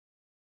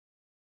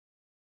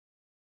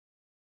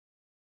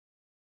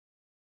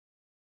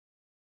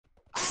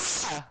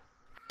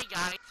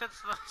guys,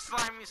 it's the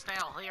slimy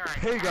snail here.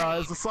 Hey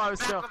guys, the slimy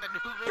snail.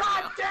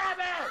 God damn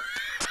it!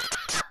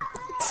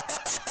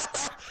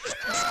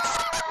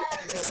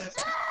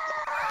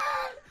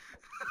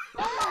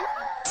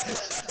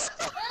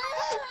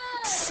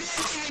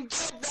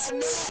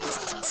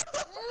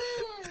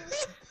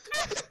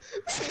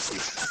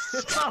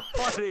 It's not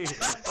funny.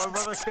 My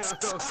brother came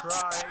still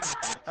crying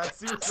as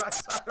soon as I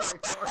started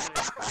recording.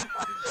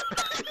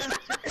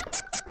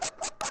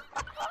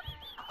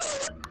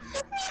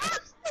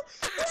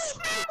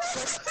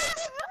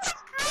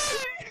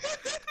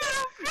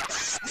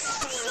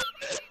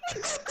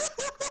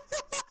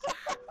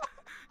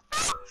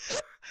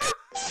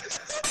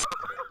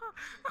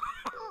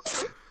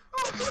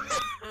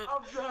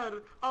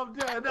 I'm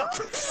dead. That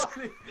was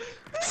funny.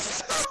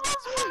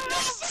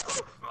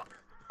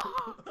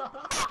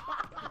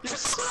 You're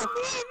so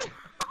mean.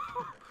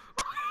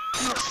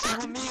 You're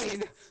so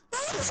mean.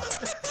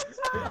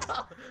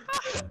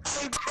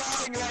 I'm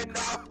crying right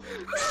now.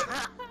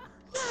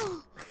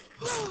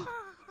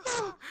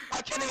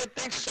 I can't even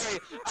think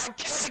straight. I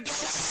can't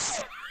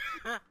get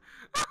it.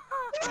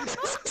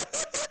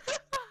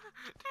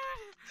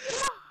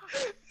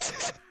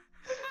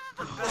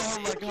 Oh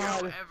my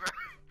god.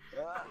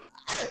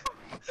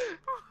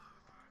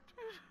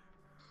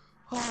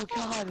 Oh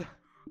god.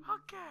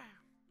 Okay.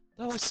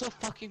 That was so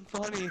fucking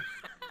funny.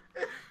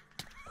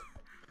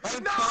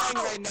 I'm crying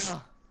right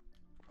now.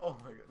 Oh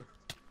my god.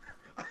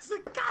 I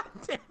said, god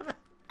damn it.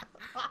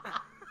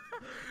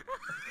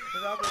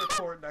 And I'm gonna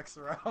record next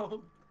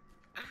round.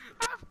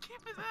 I'm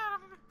keeping that.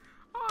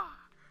 Oh,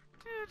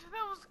 dude,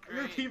 that was great.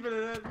 You're keeping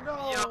it in? No.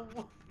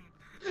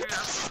 Yep.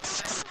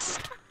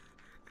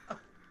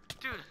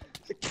 Dude.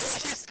 The guy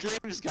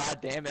screams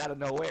goddamn out of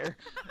nowhere.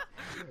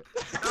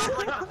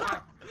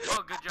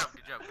 Oh, good job.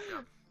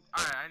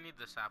 Alright, I need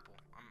this apple.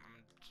 I'm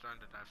starting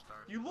to dive star.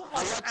 You look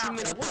like an apple.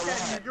 Look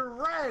at you, you're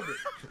red.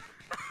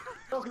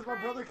 No, because my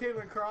brother came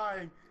in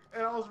crying,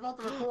 and I was about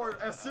to record.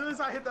 As soon as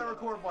I hit that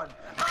record button,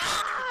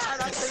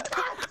 and I said,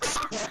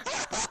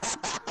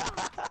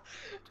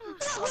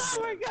 oh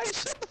my god,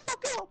 shut the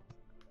fuck up.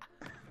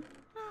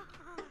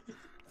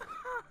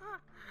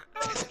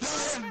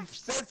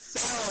 That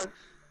sound.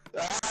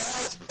 That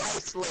was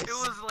priceless. It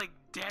was like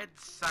dead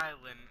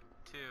silent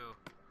too.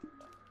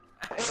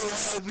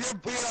 We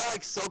were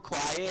like so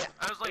quiet.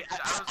 I was like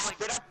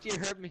right after you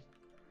heard me.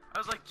 I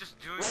was like just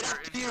doing right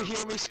after you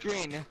hear me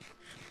scream.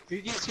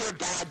 You just hear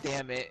God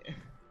damn it.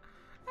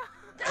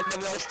 And then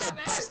we all start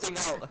busting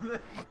out. And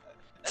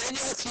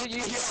then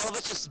you hear all of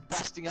us just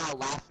busting out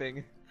laughing.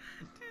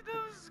 Dude,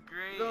 that was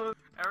great.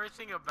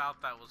 Everything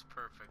about that was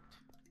perfect.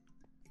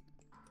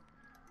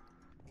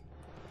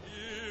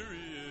 Here he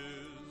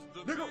is,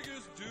 the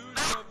biggest dude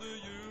of the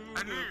universe. I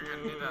knew you were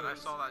gonna do that. I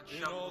saw that In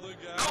shovel. all the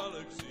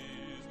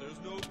galaxies, there's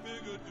no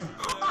bigger dude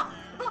than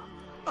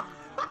you.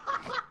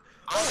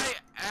 I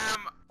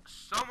am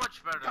so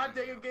much better God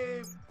than dang it,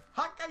 Gabe.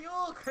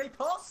 Hakayo,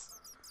 Kratos.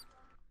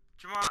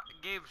 Jamal,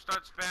 Gabe,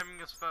 start spamming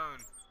his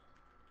phone.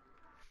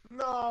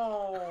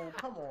 No,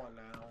 come on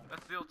now.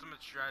 That's the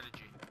ultimate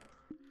strategy.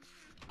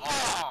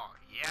 Oh,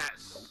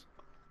 yes.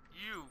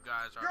 You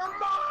guys are... Your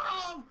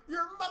mom!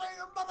 Your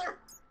mother!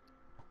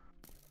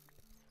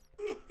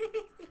 Dude.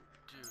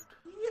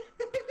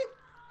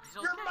 He's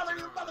okay,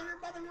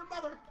 Your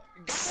mother!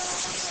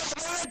 Guys,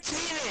 we're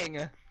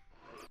teaming!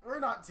 We're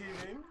not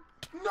teaming.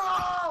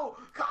 No!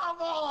 Come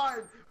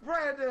on!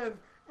 Brandon!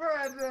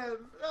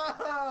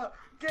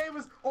 Gabe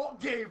is... Oh,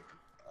 Gabe!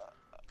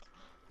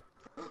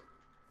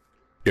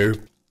 Yo.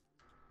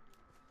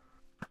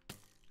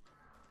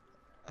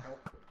 Oh.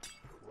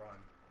 Run.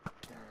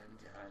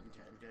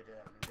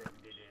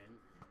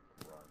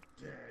 Run.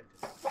 Dead.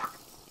 Fuck!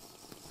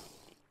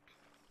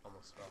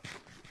 Almost fell.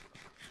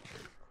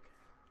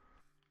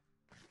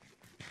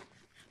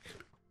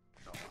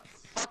 Okay.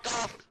 Fuck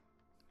off!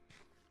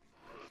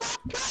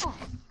 Fuck off!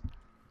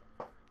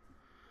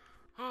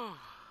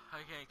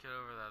 I can't get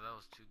over that. That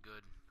was too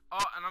good.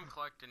 Oh, and I'm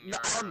collecting your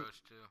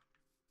arrows too.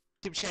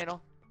 YouTube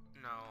channel.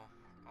 No.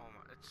 Oh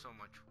my, it's so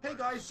much worse. Hey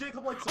guys,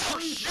 Jacob likes to Oh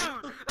please.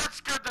 shoot! That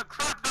scared the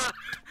crap out of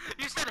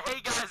me. You said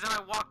hey guys and I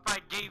walked by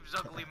Gabe's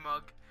ugly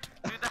mug.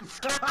 Dude, that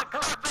scared the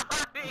crap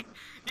out of me.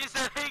 You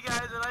said hey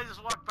guys and I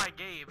just walked by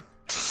Gabe.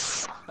 I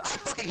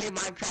fucking hate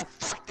Minecraft.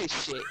 Fuck this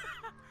shit.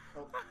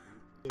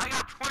 I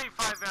got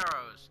 25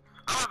 arrows.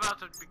 I'm about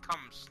to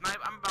become snipe.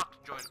 I'm about to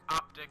join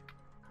Optic.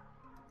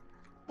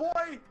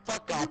 Boy,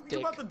 Fuck you Optic.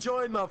 about to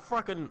join the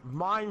fucking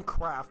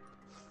Minecraft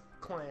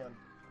clan.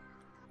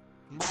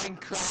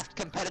 Minecraft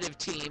competitive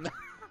team.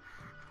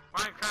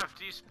 Minecraft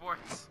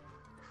esports.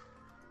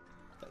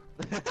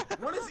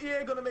 When is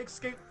EA gonna make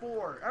Skate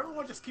 4?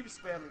 Everyone just keeps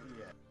spamming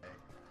EA.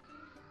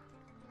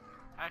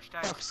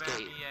 Hashtag Fuck spam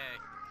Skate.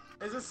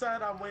 EA. Is it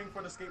sad I'm waiting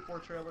for the Skate 4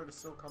 trailer to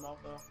still come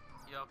out though?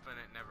 Yup, and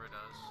it never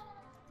does.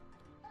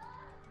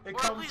 It Or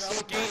at comes least out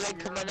Skate next ain't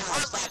year. coming out. Or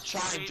at Stop least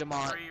trying, Skate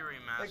Jamont. 3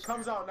 remastered. It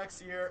comes out next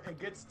year, it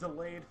gets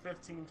delayed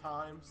 15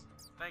 times,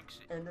 Thanks.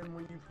 and then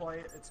when you play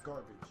it, it's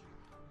garbage.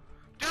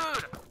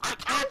 Dude, I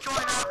can't join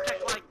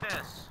Optic like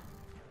this.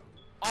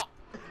 Oh,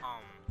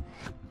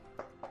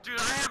 dude,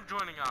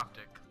 joining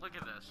Optic. Look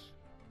at this.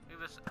 Look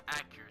at this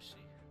accuracy.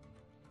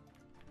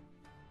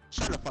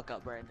 Shut the fuck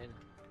up, Brandon.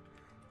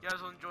 You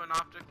guys want to join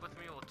Optic with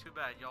me? Well, too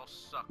bad. Y'all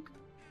suck.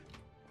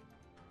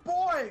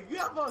 Boy, you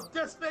have a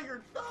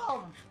disfigured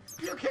thumb!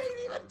 You can't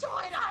even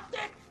join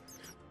Optic!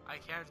 I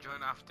can't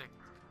join Optic.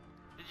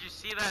 Did you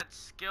see that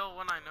skill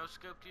when I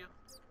no-scoped you?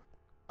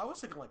 I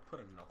wish I could, like, put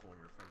a knuckle in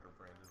your finger,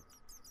 Brandon.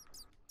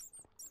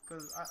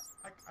 Because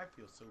I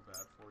feel so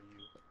bad for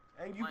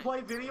you. And you Like,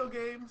 play video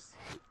games?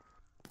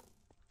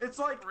 It's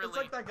like, really? it's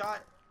like that guy...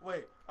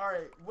 Wait,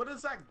 alright, what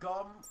does that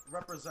gum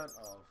represent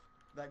of?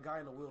 That guy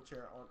in the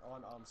wheelchair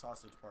on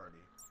Sausage Party?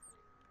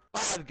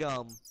 Bad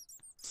gum.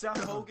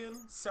 Seth Hogan?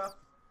 Seth...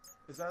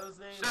 Is that his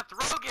name? Seth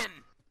Rogen!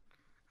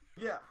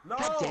 Yeah. No!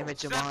 God damn it,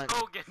 Seth Jamont.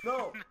 Hogan!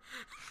 No!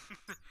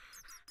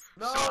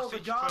 No,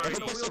 Sausage the guy in the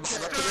Party. wheelchair.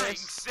 Starring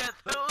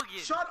Seth Hogan!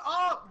 Shut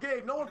up,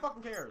 Gabe! No one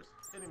fucking cares.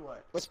 Anyway.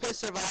 Let's play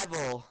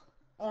survival.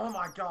 Oh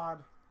my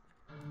god.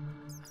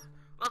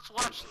 Let's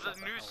watch the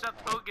new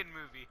Seth Hogan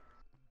movie.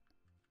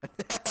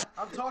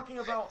 I'm talking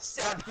about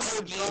Seth that piece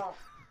of Hogan. gum.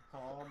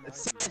 Oh my god.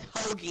 Seth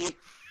Hoagie.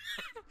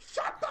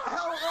 Shut the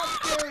hell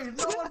up, Gabe!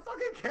 No one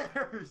fucking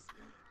cares!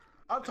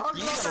 I'm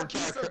talking You about that don't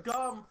piece care. of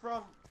gum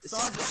from Seth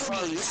Sausage Hoagie,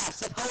 Party. yeah,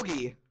 Seth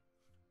Hoagie.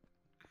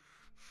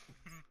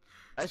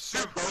 That's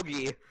Seth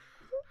Hoagie.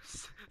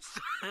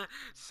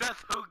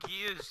 Seth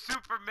Hoagie is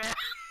Superman.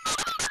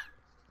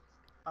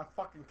 I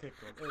fucking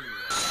kicked him. Anyway.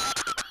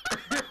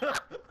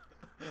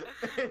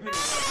 Anyway. Dude,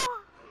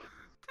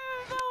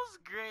 that was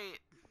great.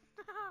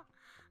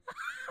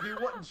 He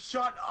wouldn't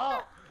shut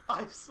up!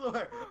 I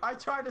swear! I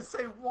tried to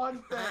say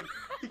one thing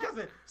because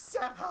it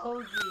Seth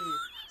Hoagie!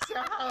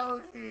 Seth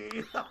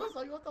Hoagie! I was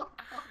like, what the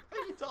fuck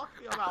are you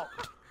talking about?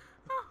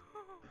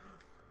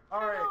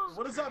 Alright,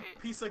 what is that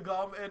piece of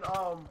gum in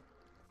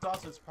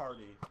Sausage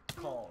Party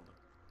called?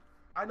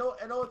 I know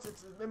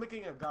it's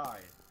mimicking a guy.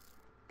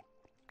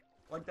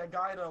 Like that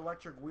guy in an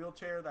electric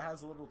wheelchair that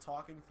has a little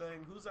talking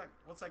thing. Who's that?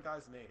 What's that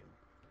guy's name?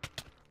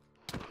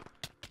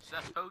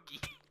 Seth Hoagie.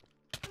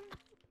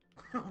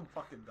 I'm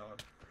fucking done.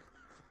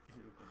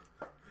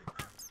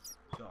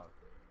 Done.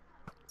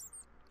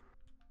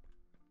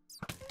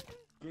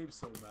 Gabe's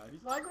so mad.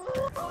 He's like,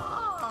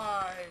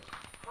 why?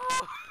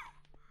 Oh,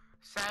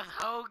 Seth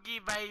Hoagie,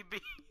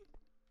 baby.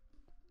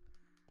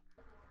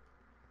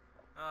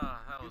 Oh,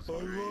 that was I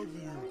great. love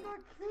you. I got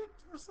kicked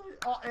for saying.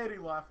 Oh, and he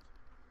left.